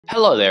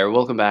Hello there,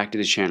 welcome back to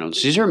the channel.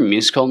 Since your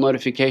missed call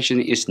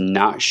notification is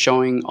not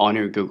showing on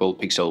your Google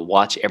Pixel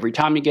Watch every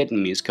time you get a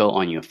missed call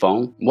on your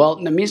phone, well,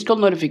 the missed call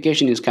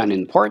notification is kind of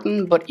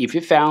important, but if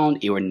you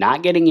found you are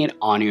not getting it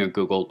on your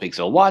Google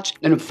Pixel Watch,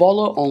 then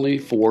follow only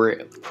 4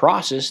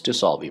 processes to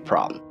solve your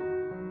problem.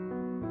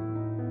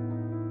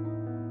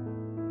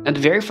 Now, the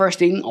very first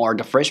thing, or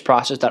the first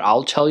process that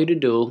I'll tell you to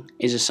do,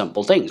 is a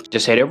simple thing.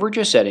 Just head over to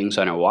your settings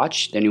on your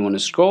watch, then you want to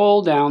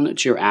scroll down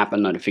to your app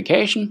and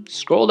notification,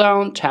 scroll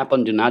down, tap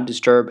on Do Not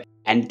Disturb,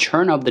 and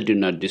turn off the Do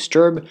Not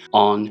Disturb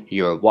on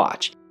your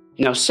watch.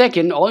 Now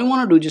second, all you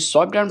want to do is just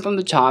swipe down from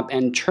the top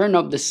and turn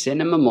up the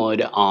cinema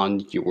mode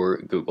on your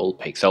Google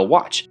Pixel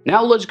Watch.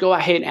 Now let's go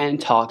ahead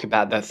and talk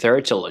about the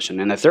third solution.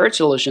 And the third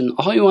solution,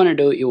 all you want to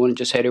do, you want to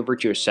just head over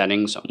to your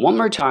settings one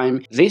more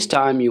time. This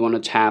time you want to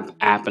tap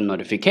App and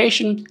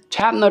Notification,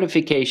 tap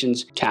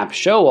Notifications, tap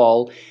Show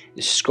All,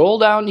 scroll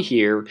down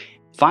here,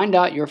 find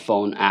out your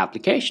phone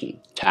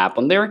application. Tap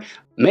on there.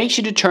 Make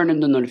sure to turn on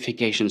the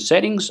notification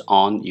settings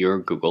on your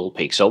Google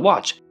Pixel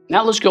Watch.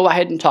 Now let's go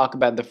ahead and talk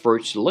about the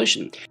first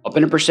solution.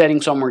 Open up your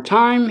settings one more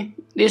time.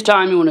 This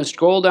time you want to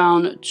scroll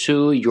down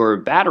to your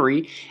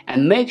battery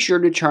and make sure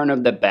to turn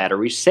off the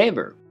battery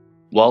saver.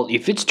 Well,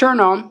 if it's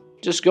turned on,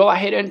 just go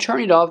ahead and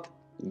turn it off.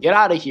 Get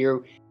out of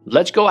here.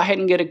 Let's go ahead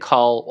and get a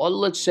call, or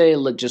let's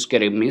just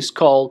get a missed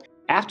call.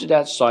 After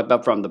that, swipe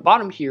up from the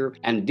bottom here,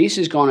 and this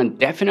is going to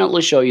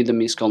definitely show you the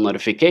missed call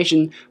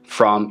notification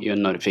from your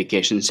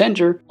notification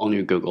center on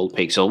your Google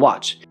Pixel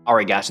Watch.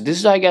 Alright guys, so this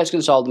is how you guys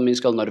can solve the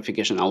missed call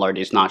notification alert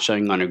is not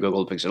showing on your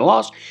Google Pixel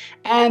Watch,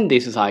 and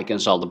this is how you can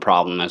solve the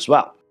problem as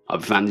well.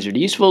 Hope you found this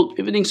video useful.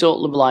 If you think so,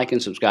 leave a like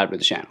and subscribe to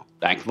the channk.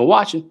 Thank you for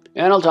watching,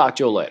 and I'll talk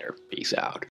to you later. Peace out.